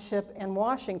Township, and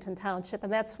Washington Township,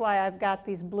 and that's why I've got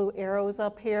these blue arrows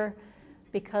up here,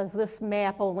 because this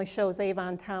map only shows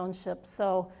Avon Township,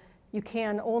 so you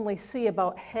can only see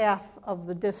about half of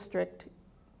the district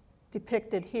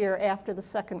depicted here after the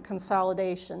second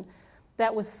consolidation.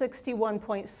 That was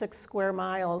 61.6 square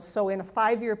miles. So in a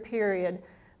 5-year period,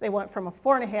 they went from a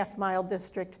 4.5 mile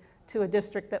district to a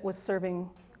district that was serving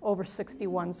over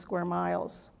 61 square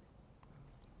miles.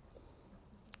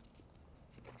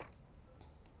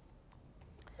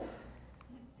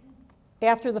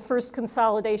 After the first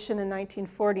consolidation in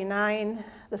 1949,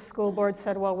 the school board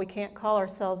said, well, we can't call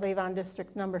ourselves Avon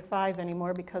District Number 5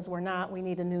 anymore because we're not, we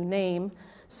need a new name.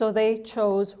 So they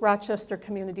chose Rochester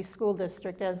Community School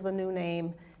District as the new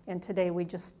name, and today we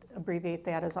just abbreviate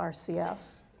that as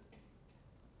RCS.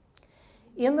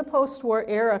 In the post-war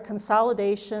era,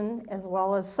 consolidation as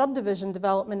well as subdivision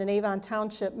development in Avon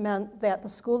Township meant that the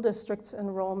school district's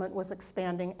enrollment was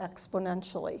expanding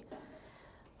exponentially.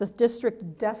 The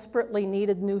district desperately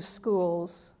needed new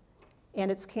schools, and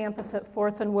its campus at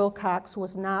 4th and Wilcox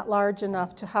was not large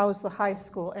enough to house the high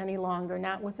school any longer,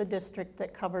 not with a district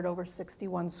that covered over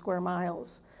 61 square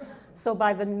miles. So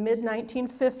by the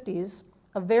mid-1950s,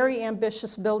 a very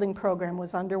ambitious building program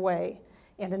was underway,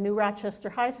 and a new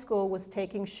Rochester High School was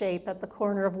taking shape at the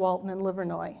corner of Walton and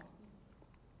Livernois.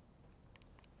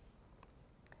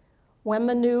 When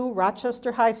the new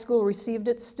Rochester High School received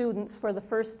its students for the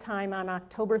first time on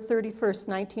October 31st,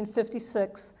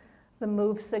 1956, the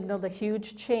move signaled a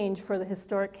huge change for the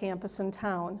historic campus in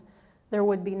town. There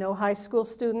would be no high school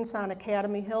students on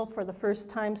Academy Hill for the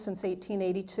first time since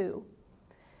 1882.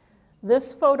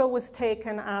 This photo was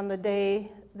taken on the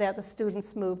day that the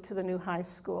students moved to the new high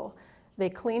school. They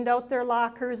cleaned out their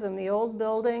lockers in the old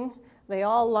building. They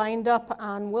all lined up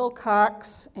on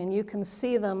Wilcox, and you can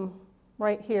see them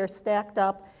right here stacked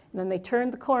up. And then they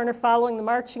turned the corner following the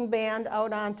marching band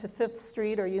out onto 5th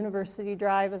Street, or University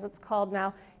Drive as it's called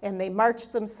now, and they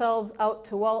marched themselves out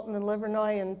to Walton and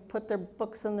Livernois and put their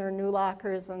books in their new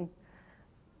lockers and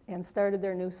started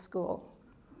their new school.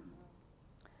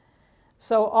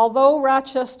 So although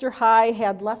Rochester High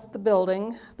had left the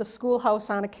building, the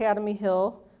schoolhouse on Academy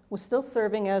Hill was still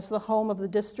serving as the home of the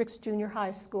district's junior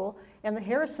high school, and the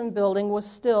Harrison building was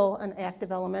still an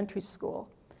active elementary school.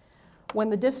 When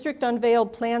the district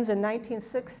unveiled plans in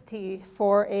 1960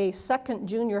 for a second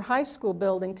junior high school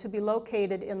building to be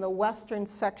located in the western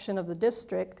section of the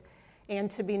district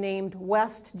and to be named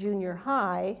West Junior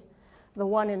High, the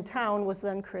one in town was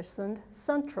then christened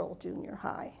Central Junior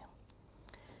High.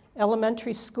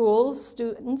 Elementary school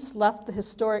students left the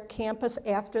historic campus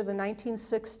after the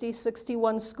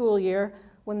 1960-61 school year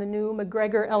when the new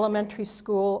McGregor Elementary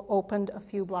School opened a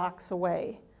few blocks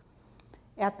away.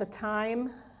 At the time,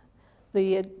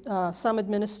 some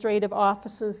administrative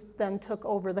offices then took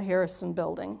over the Harrison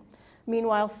building.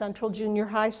 Meanwhile, Central Junior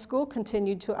High School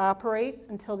continued to operate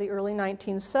until the early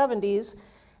 1970s,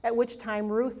 at which time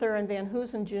Ruther and Van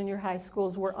Hoosen Junior High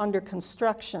Schools were under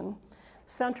construction.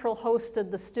 Central hosted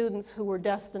the students who were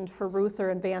destined for Ruther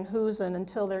and Van Hoosen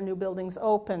until their new buildings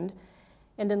opened.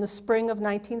 And in the spring of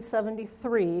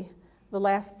 1973, the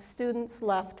last students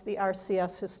left the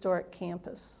RCS historic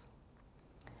campus.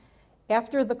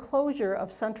 After the closure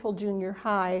of Central Junior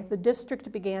High, the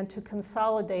district began to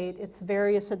consolidate its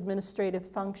various administrative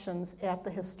functions at the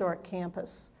historic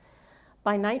campus.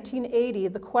 By 1980,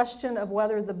 the question of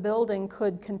whether the building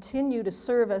could continue to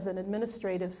serve as an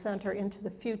administrative center into the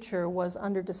future was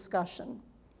under discussion.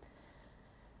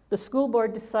 The school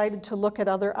board decided to look at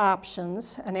other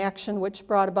options, an action which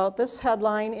brought about this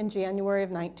headline in January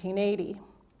of 1980.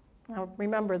 Now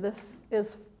remember, this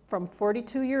is from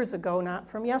 42 years ago, not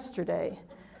from yesterday.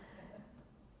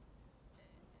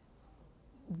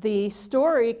 The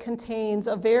story contains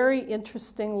a very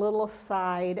interesting little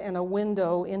aside and a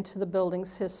window into the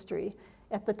building's history.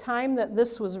 At the time that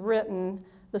this was written,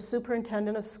 the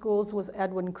superintendent of schools was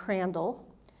Edwin Crandall,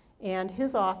 and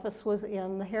his office was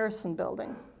in the Harrison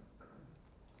building.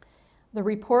 The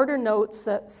reporter notes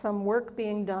that some work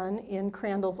being done in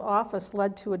Crandall's office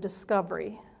led to a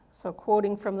discovery. So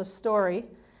quoting from the story,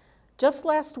 "Just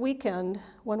last weekend,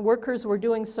 when workers were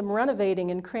doing some renovating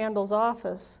in Crandall's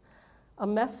office, a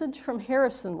message from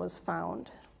Harrison was found.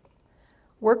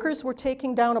 Workers were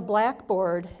taking down a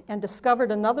blackboard and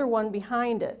discovered another one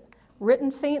behind it. Written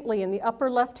faintly in the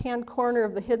upper left-hand corner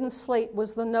of the hidden slate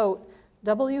was the note,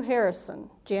 W.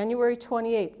 Harrison, January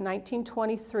 28,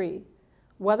 1923.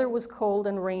 Weather was cold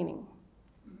and raining."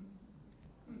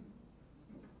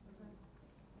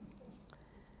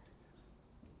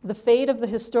 The fate of the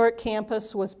historic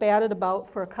campus was batted about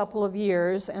for a couple of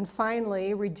years, and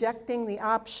finally, rejecting the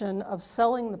option of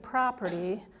selling the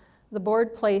property, the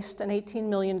board placed an $18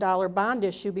 million bond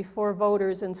issue before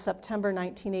voters in September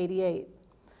 1988.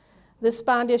 This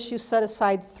bond issue set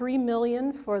aside $3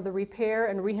 million for the repair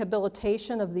and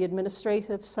rehabilitation of the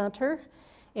administrative center,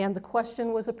 and the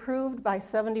question was approved by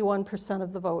 71%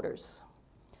 of the voters.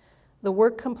 The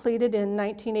work completed in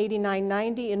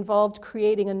 1989-90 involved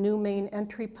creating a new main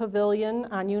entry pavilion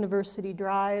on University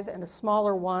Drive and a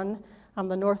smaller one on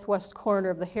the northwest corner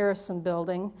of the Harrison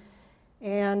building.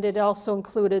 And it also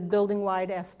included building-wide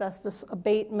asbestos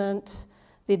abatement,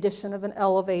 the addition of an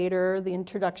elevator, the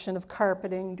introduction of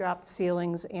carpeting, dropped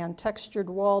ceilings, and textured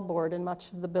wallboard in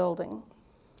much of the building.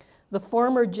 The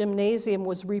former gymnasium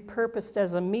was repurposed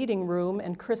as a meeting room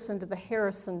and christened the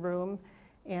Harrison Room,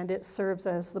 and it serves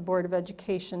as the Board of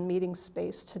Education meeting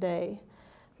space today.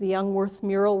 The Youngworth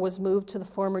mural was moved to the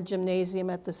former gymnasium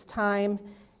at this time,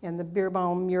 and the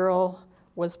Bierbaum mural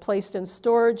was placed in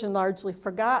storage and largely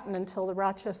forgotten until the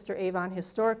Rochester-Avon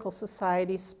Historical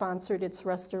Society sponsored its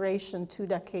restoration 2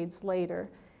 decades later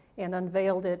and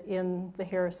unveiled it in the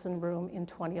Harrison Room in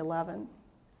 2011.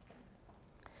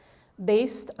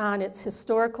 Based on its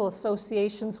historical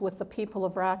associations with the people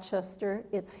of Rochester,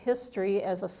 its history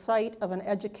as a site of an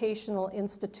educational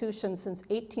institution since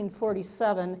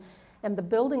 1847, and the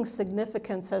building's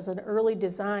significance as an early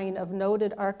design of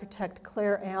noted architect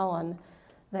Claire Allen,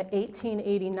 the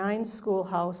 1889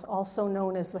 schoolhouse, also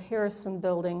known as the Harrison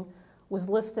Building, was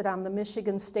listed on the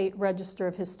Michigan State Register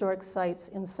of Historic Sites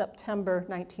in September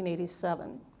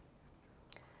 1987.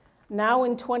 Now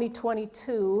in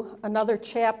 2022, another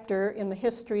chapter in the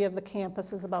history of the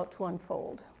campus is about to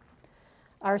unfold.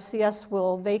 RCS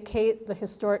will vacate the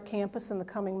historic campus in the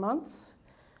coming months,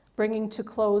 bringing to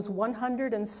close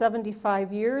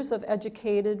 175 years of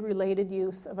educated related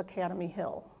use of Academy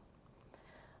Hill.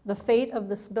 The fate of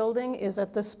this building is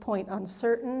at this point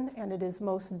uncertain, and it is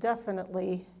most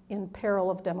definitely in peril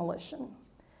of demolition.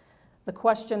 The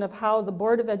question of how the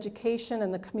Board of Education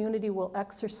and the community will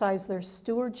exercise their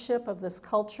stewardship of this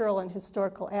cultural and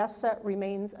historical asset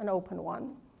remains an open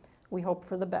one. We hope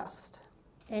for the best.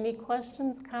 Any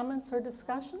questions, comments, or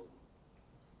discussion?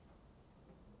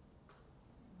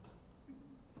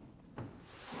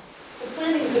 The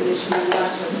Planning Commission in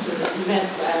Rochester met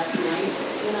last night,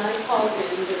 and I called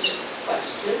in this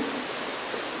question.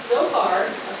 So far,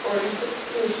 according to the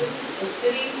Commission, the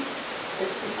city, the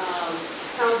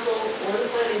council, or the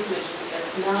Planning Commission has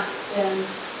not been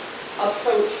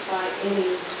approached by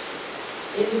any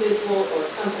individual or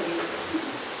company to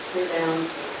tear down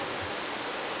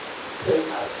those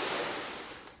houses.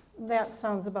 That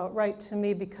sounds about right to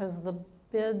me, because the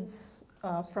bids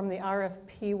from the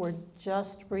RFP were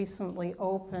just recently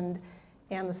opened,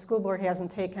 and the school board hasn't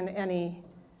taken any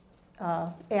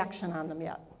action on them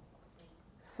yet.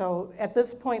 So at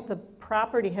this point, the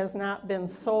property has not been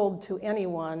sold to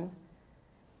anyone,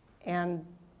 and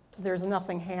there's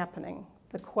nothing happening.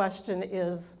 The question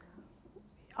is,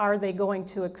 are they going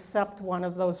to accept one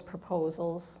of those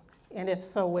proposals? And if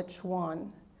so, which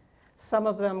one? Some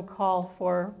of them call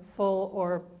for full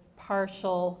or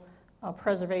partial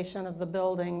preservation of the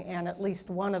building, and at least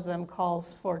one of them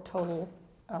calls for total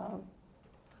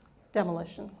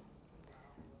demolition.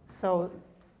 So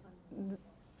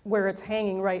where it's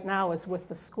hanging right now is with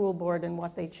the school board and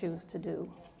what they choose to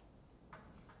do.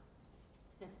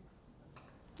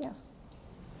 Yes?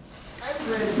 I've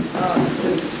read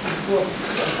the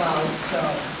books about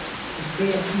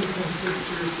Van Hoosen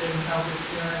sisters and how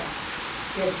their parents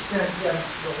had sent them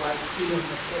to the Lyceum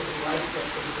if they liked that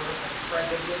they were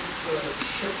accredited, so they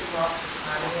shipped them off to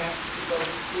Pontiac to go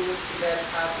to school. Could that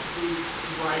possibly be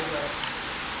why the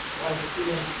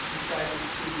Lyceum decided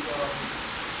to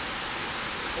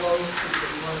close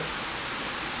because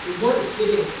they weren't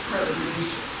getting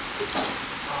accreditation?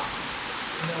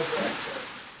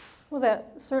 Well,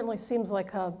 that certainly seems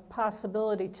like a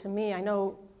possibility to me. I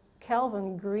know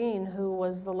Calvin Green, who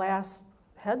was the last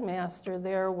headmaster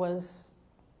there, was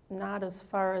not, as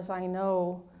far as I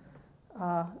know,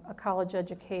 a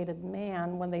college-educated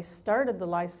man. When they started the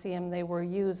Lyceum, they were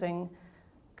using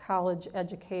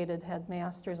college-educated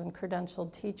headmasters and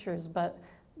credentialed teachers, but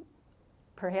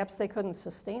perhaps they couldn't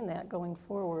sustain that going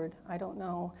forward. I don't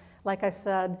know. Like I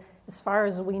said, as far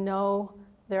as we know,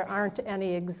 there aren't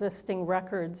any existing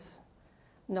records,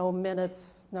 no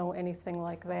minutes, no anything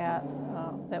like that,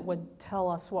 that would tell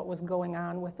us what was going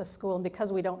on with the school. And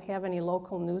because we don't have any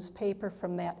local newspaper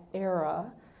from that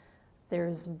era,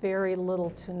 there's very little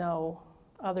to know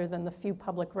other than the few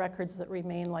public records that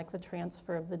remain, like the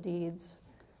transfer of the deeds.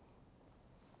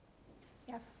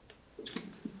 Yes?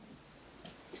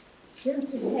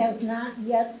 Since it has not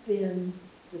yet been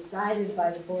decided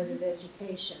by the Board of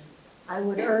Education, I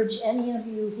would urge any of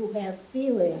you who have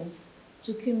feelings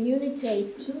to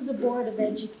communicate to the Board of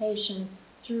Education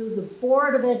through the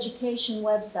Board of Education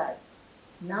website,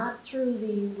 not through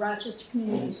the Rochester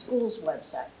Community Schools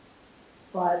website.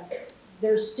 But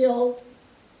they're still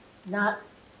not,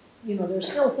 they're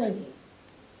still thinking.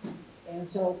 And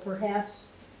so perhaps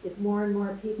if more and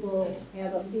more people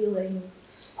have a feeling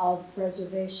of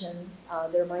preservation,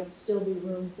 there might still be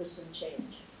room for some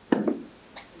change.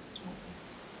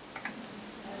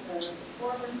 As a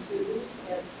former student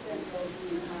at Central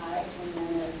Junior High, and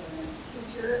then as a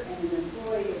teacher and an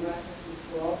employee of Rochester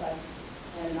Schools, I've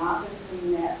had an office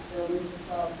in that building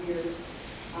for 12 years.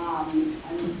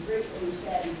 I'm greatly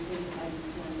saddened to think it might be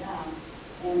torn down.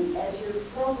 And as your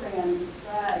program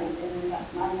described, and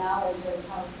my knowledge of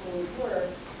how schools work,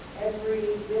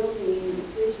 every building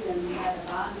decision had a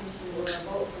bond issue or a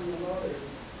vote from the voters.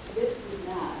 This did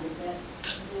not. Is that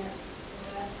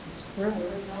correct? There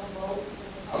was no vote from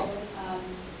the public on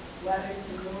whether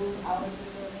to move out of the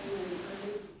building and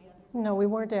purchase the other? No, we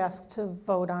weren't asked to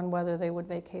vote on whether they would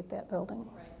vacate that building.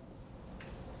 Right.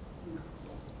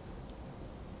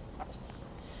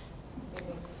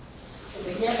 And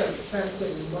they haven't spent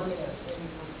any money on any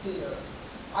repair.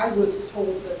 I was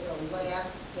told that the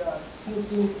last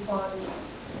sinking fund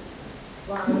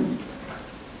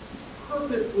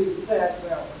purposely said,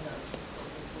 well, not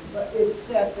purposely, but it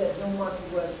said that no money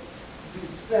was to be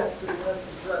spent unless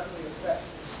it directly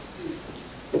affected the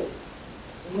student.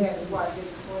 And that's why they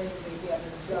claim they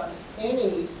haven't done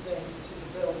anything to the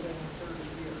building in 30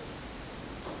 years.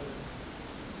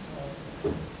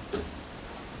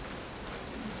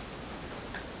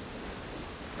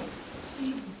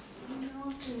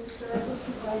 The Historical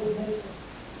Society has,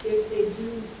 if they do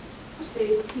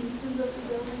save pieces of the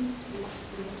building, is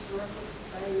the Historical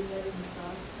Society getting the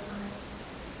funds from that?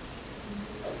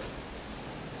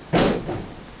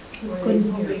 Were they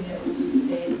hoping it was to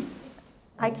stay?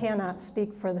 I cannot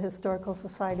speak for the Historical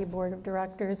Society Board of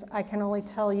Directors. I can only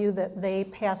tell you that they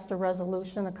passed a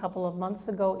resolution a couple of months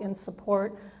ago in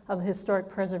support of the historic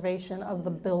preservation of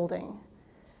the building.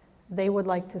 They would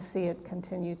like to see it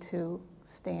continue to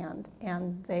stand,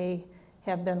 and they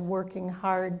have been working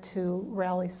hard to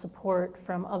rally support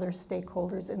from other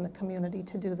stakeholders in the community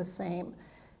to do the same.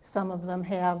 Some of them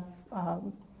have,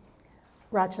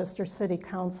 Rochester City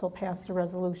Council passed a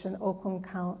resolution,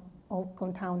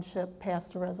 Oakland Township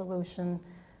passed a resolution.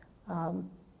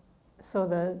 So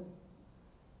the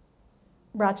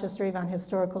Rochester-Avon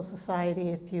Historical Society,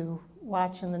 if you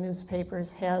watch in the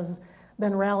newspapers, has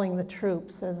been rallying the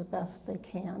troops as best they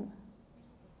can.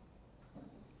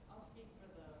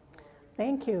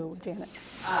 Thank you, Janet.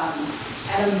 At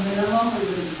a minimum, we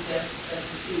would insist that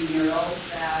the 2 murals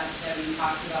that we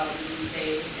talked about would be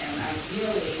saved, and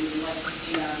ideally, we'd like to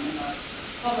see them in a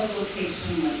public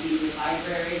location like the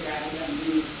library rather than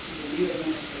moved to the new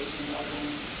administration building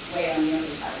way on the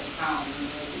other side of town, and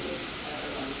really is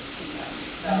everyone to see them.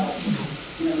 So,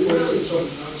 we really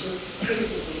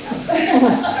basically, yes.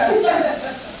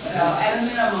 So at a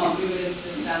minimum, we would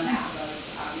insist on that, but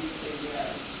obviously we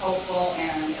are hopeful,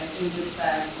 and as Ginger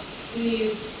said,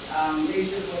 please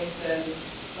raise your voices.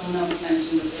 Someone else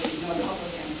mentioned that there's no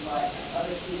public input.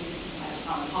 Other communities have had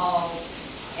town halls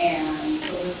and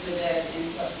solicited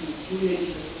input from the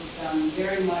community. This was done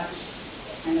very much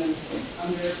kind of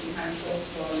under behind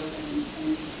closed doors and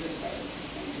in a secure way.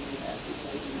 That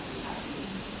people are not happy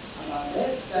about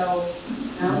it. So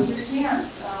now's your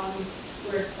chance.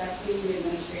 We're expecting the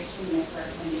administration to make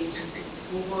recommendations to the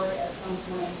school board at some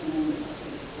point, and then we're looking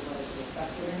at the school board to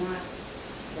accept it or not.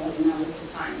 So now is the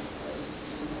time for the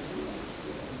decision to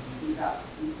speak up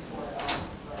and support us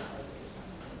for our vision.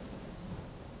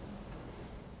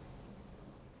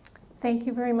 Thank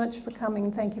you very much for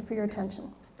coming. Thank you for your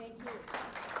attention.